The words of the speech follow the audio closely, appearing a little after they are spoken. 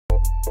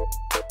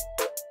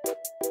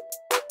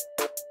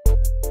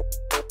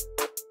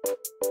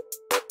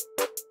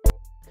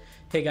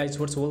Hey guys,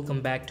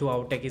 welcome back to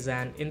OurTechies,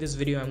 and in this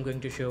video I'm going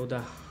to show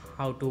the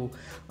how to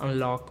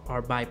unlock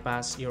or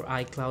bypass your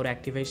iCloud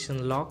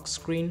activation lock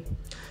screen.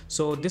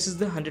 So this is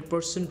the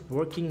 100%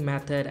 working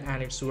method,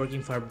 and it's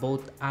working for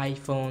both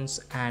iPhones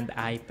and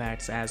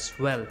iPads as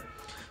well.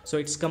 So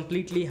it's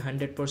completely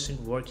 100%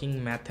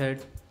 working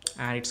method,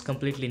 and it's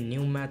completely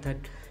new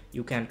method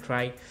you can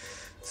try.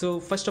 So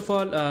first of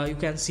all, you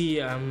can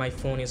see my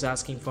phone is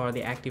asking for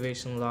the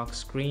activation lock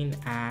screen,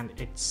 and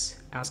it's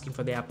asking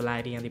for the Apple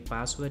ID and the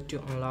password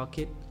to unlock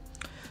it.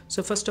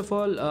 So first of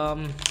all,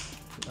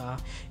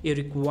 you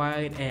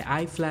require a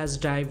iflash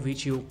drive,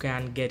 which you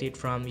can get it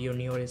from your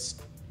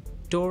nearest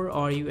store,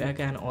 or you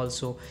can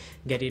also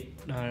get it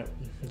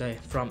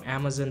from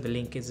Amazon. The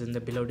link is in the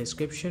below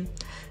description.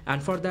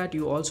 And for that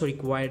you also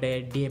require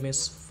a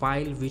DMS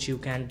file, which you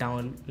can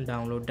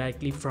download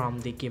directly from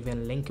the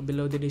given link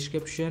below the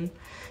description,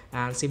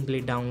 and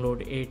simply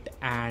download it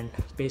and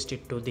paste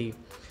it to the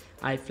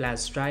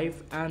iFlash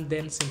drive, and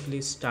then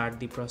simply start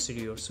the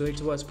procedure. So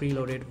it was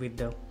preloaded with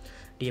the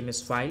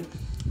DMS file.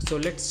 So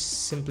let's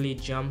simply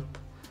jump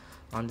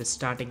on the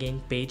start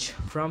again page.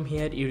 From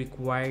here you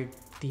require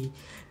the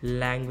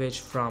language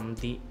from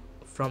the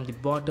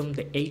bottom,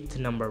 the 8th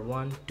number,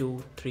 1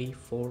 2 3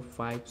 4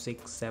 5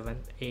 6 7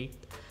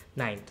 8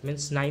 9th,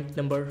 means 9th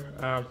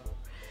number.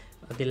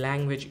 The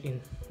language in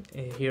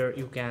here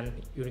you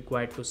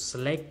require to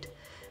select,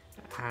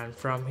 and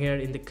from here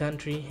in the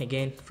country,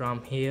 again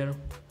from here,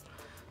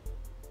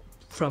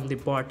 from the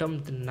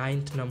bottom, the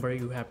 9th number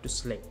you have to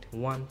select,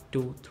 1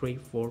 2 3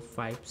 4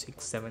 5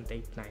 6 7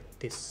 8 9,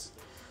 this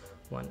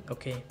one.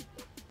 Okay,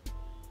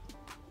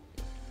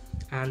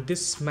 and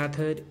this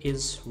method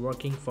is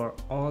working for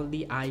all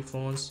the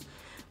iPhones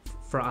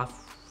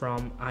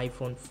from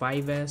iPhone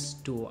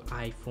 5s to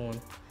iPhone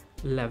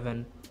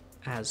 11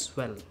 as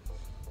well.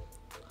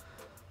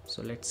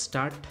 So let's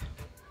start.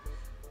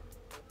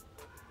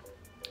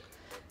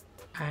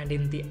 And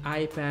in the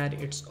iPad,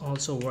 it's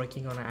also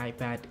working on an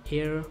iPad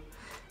Air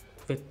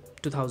with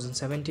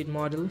 2017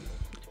 model.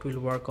 It will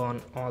work on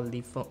all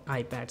the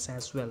iPads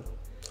as well.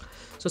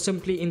 So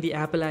simply in the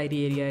Apple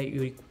ID area,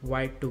 you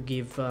require to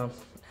give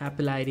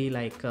Apple ID,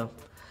 like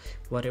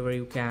whatever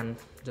you can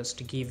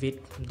just give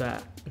it.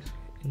 The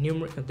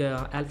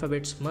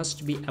alphabets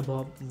must be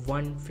above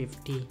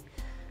 150,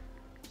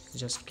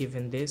 just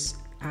given this,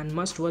 and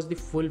must watch the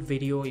full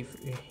video.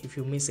 If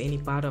you miss any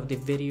part of the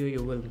video,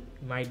 you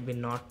might be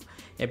not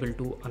able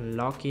to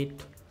unlock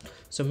it.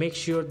 So make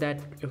sure that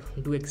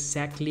do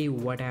exactly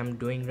what I am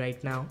doing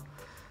right now.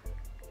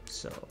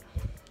 So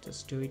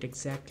just do it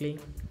exactly.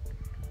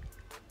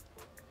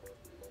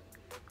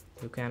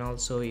 You can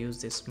also use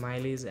the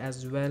smileys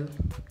as well.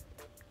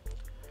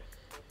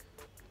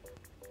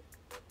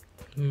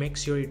 Make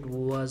sure it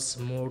was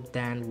more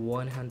than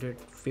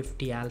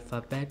 150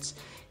 alphabets,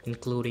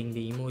 including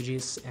the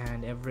emojis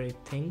and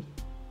everything.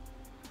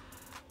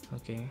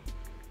 Okay,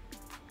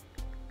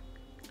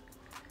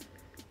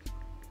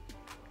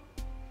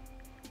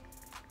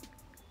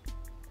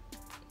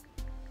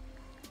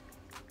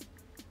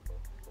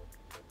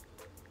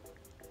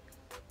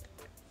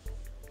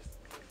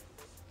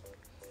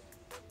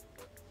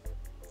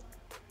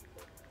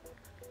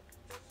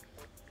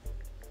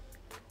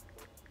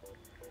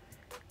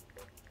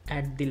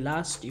 at the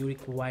last you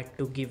require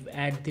to give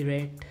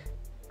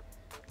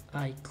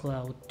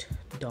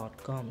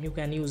 @icloud.com. you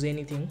can use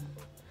anything.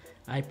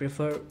 I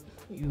prefer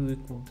you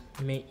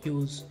may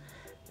use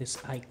this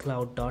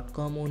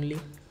icloud.com only.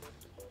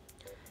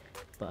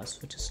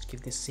 Password, just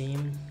give the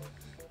same.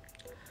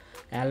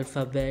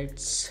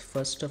 Alphabets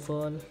first of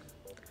all,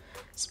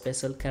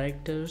 special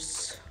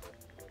characters,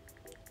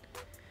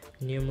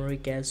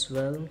 numeric as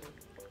well.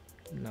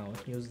 Now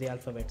use the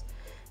alphabets,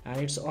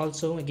 and it's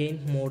also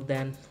again more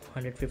than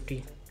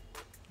 150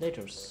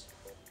 letters,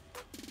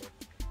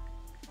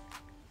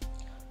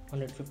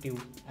 150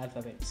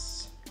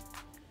 alphabets.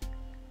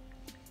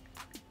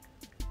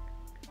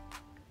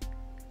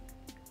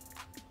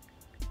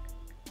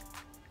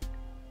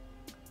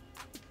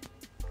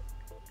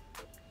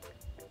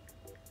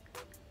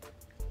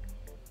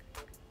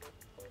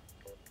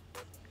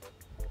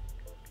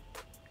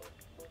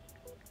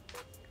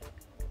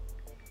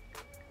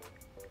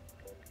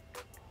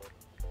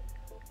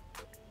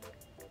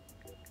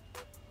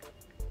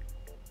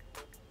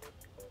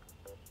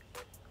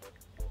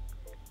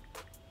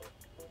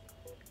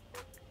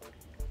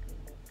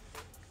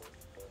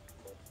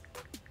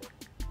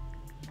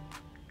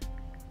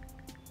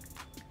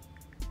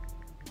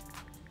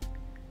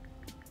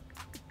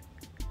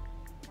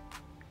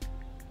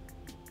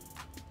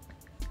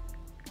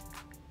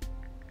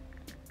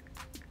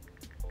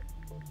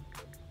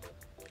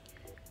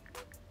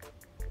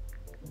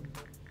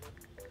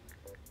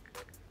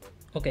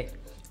 Okay,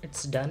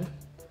 it's done.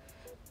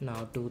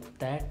 Now do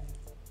that.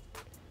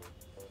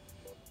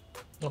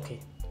 Okay,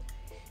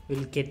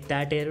 we'll get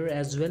that error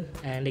as well,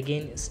 and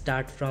again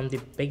start from the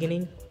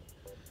beginning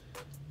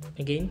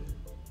again.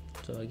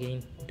 So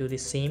again do the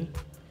same.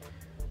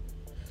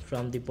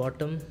 from the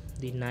bottom,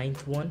 the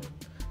ninth one,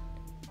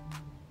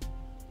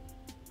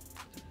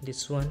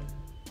 this one,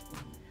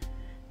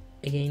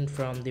 again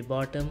from the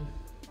bottom,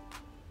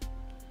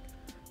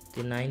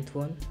 the ninth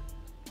one,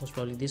 most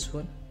probably this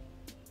one,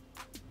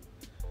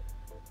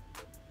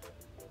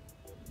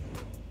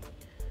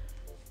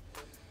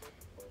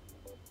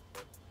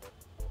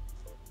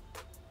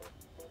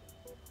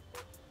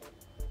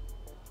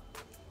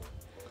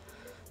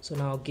 so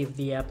now give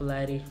the Apple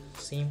ID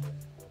same.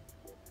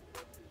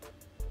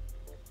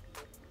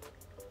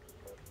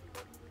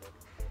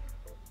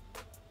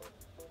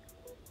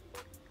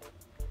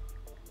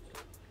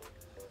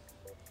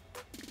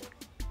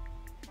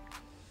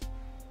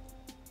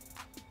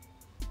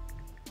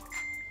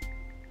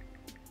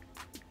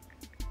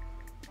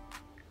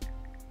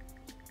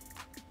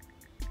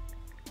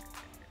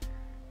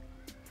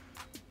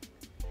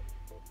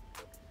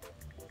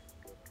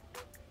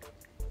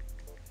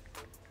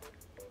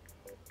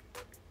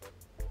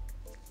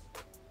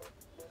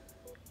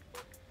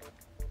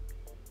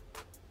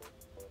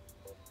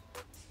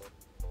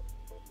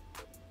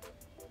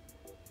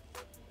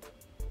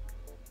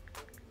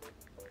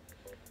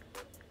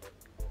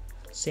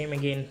 Same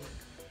again,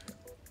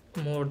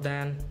 more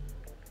than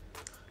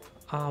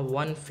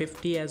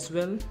 150 as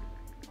well.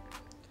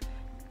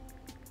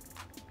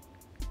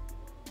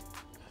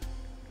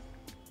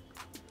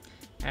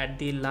 At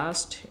the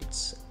last,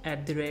 it's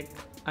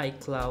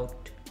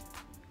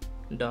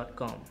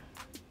 @icloud.com.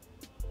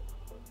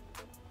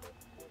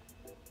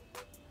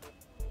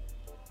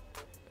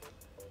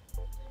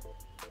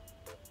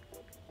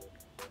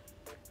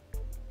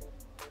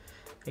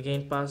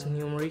 Again, pass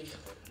numeric.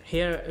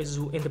 Here is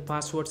in the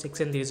password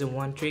section, there is a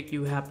one trick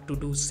you have to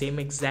do same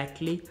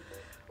exactly,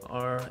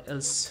 or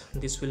else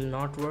this will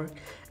not work.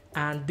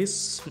 And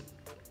this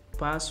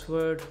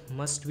password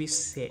must be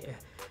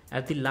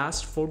at the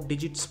last 4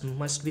 digits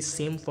must be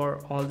same for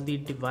all the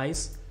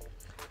device,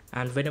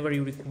 and whenever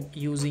you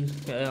using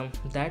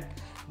that,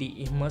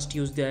 you must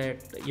use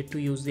to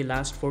use the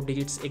last 4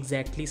 digits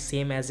exactly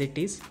same as it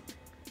is.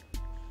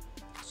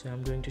 So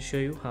I'm going to show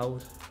you how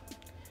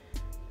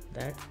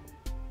that.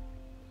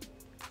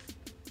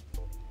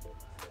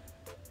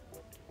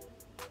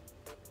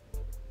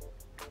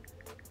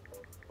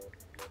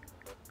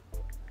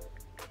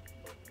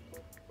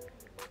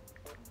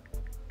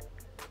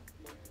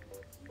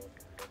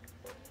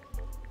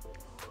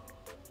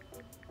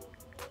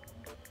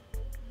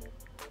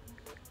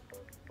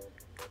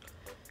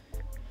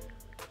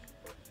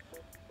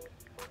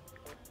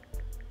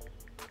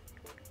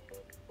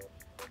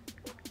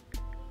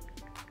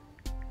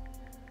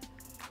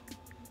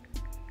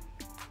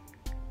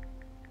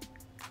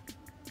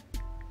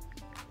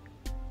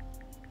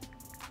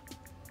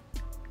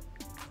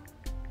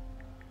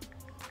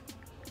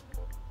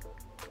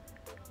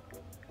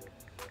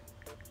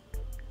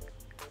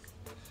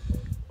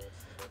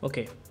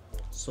 Okay,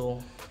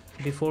 so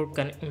before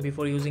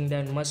using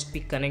that, must be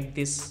connect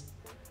this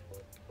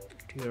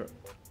to your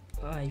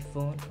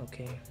iPhone.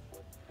 Okay,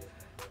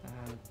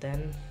 and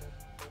then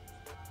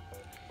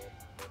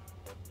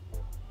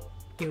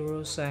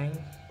euro sign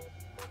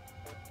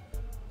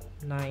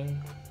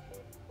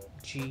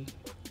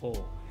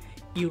 9GO,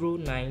 euro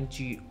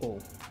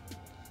 9GO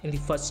in the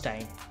first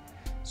time.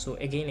 So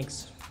again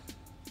it's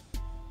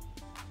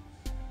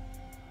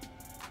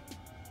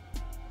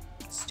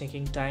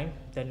taking time,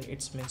 then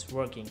it means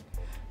working.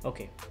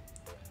 Okay,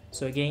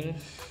 so again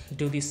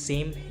do the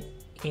same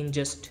in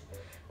just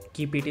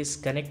keep it is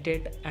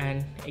connected,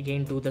 and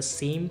again do the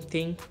same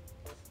thing.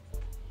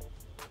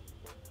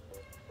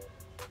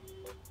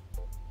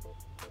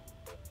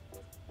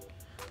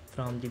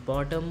 From the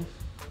bottom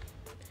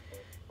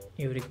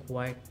you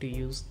require to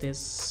use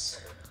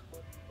this.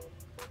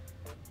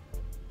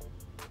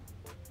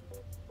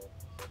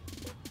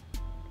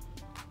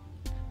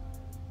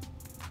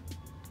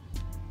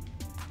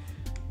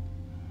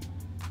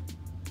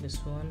 This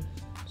one,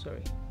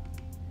 sorry,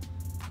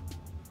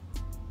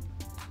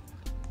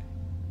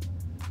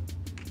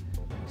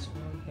 this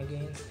one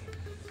again.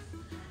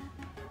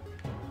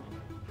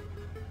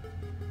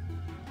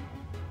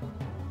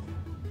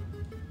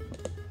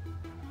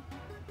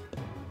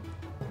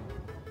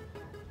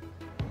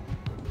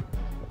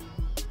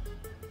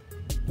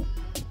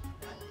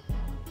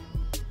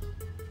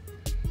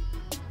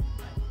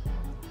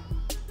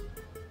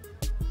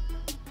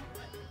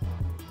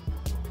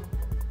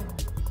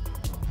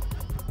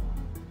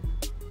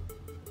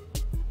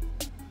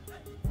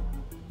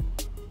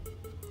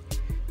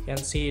 You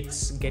can see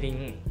it's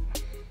getting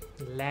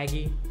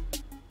laggy.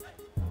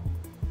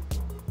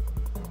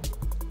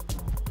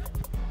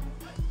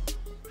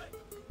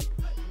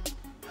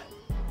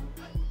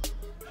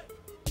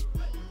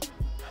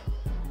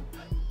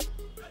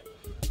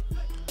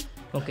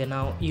 Okay,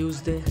 now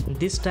use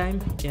this time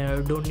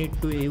don't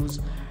need to use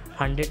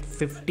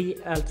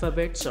 150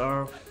 alphabets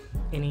or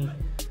any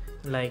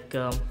like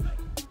or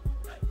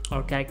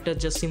character,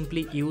 just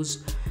simply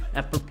use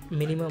a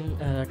minimum,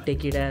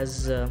 take it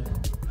as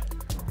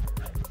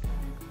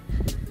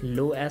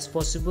low as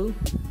possible.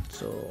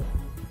 So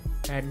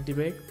 @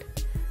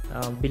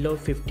 below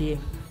 50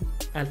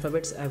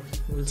 alphabets I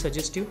will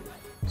suggest you,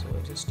 so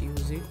just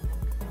use it.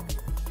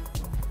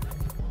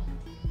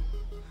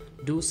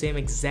 Do same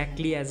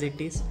exactly as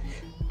it is,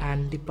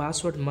 and the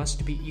password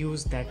must be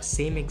used that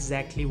same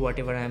exactly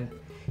whatever I'm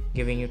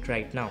giving it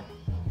right now.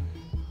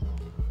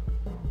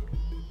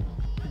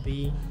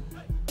 B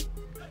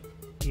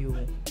U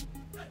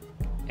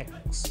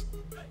X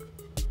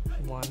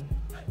 1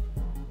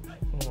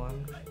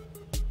 1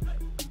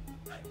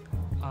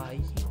 I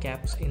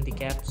caps in the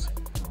caps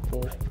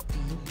O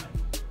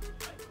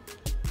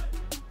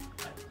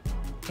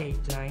P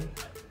 89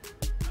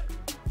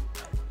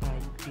 I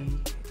P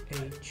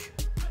H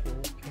O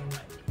N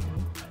E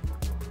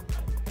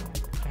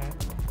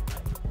at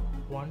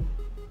 1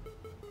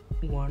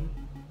 1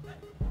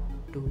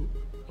 2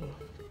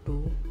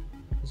 2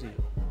 0.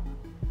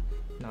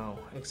 Now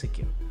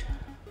execute.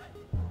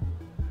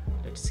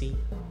 Let's see.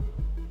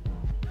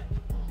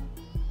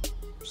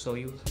 So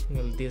you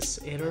will this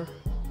error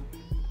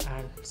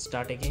and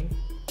start again.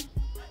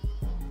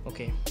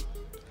 Okay,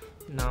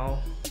 now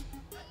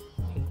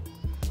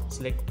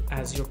select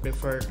as your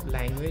preferred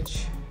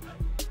language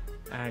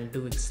and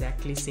do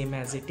exactly same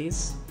as it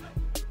is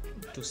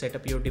to set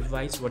up your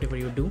device. Whatever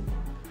you do,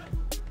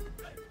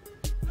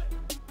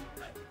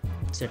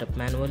 set up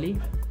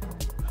manually.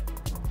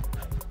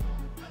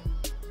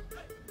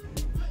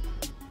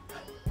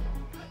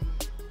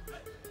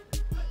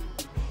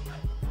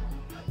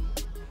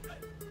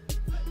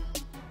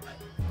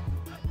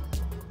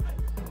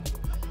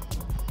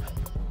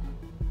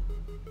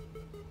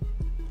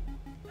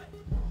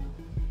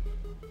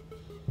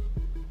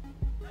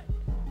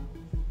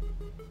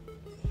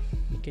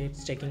 Okay,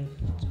 it's checking.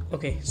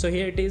 Okay, so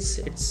here it is.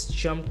 It's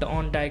jumped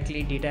on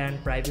directly data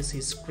and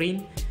privacy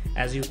screen,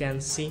 as you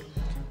can see.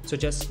 So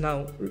just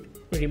now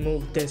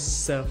remove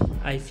this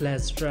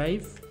iflash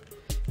drive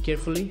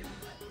carefully,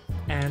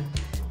 and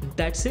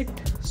that's it.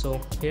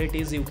 So here it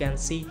is. You can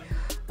see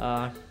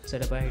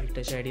set up ID,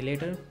 touch ID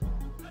later.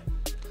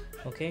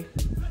 Okay,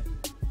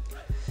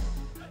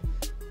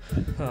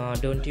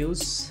 don't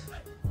use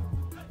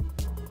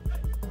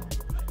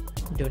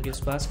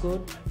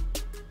passcode.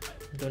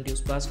 Don't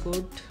use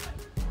passcode.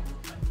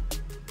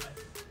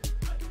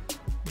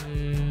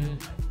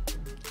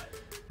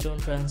 Don't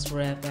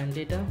transfer app and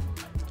data.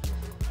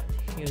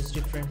 Use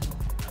different.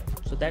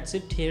 So that's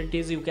it. Here it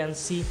is. You can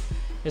see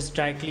it's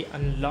directly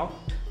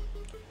unlocked.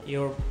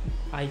 Your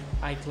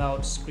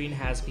iCloud screen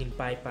has been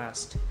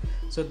bypassed.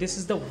 So this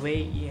is the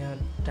way,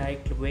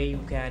 direct way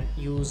you can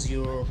use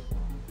your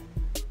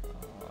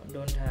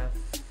don't have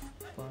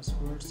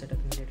password, set up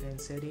in data and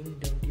setting,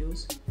 don't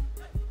use.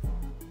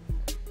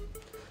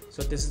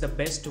 So this is the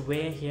best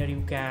way. Here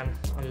you can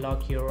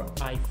unlock your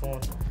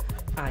iPhone,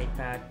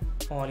 iPad,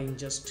 all in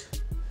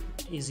just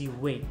easy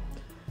way.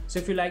 So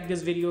if you like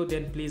this video,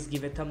 then please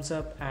give a thumbs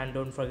up and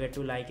don't forget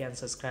to like and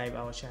subscribe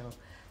our channel.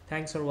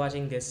 Thanks for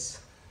watching this.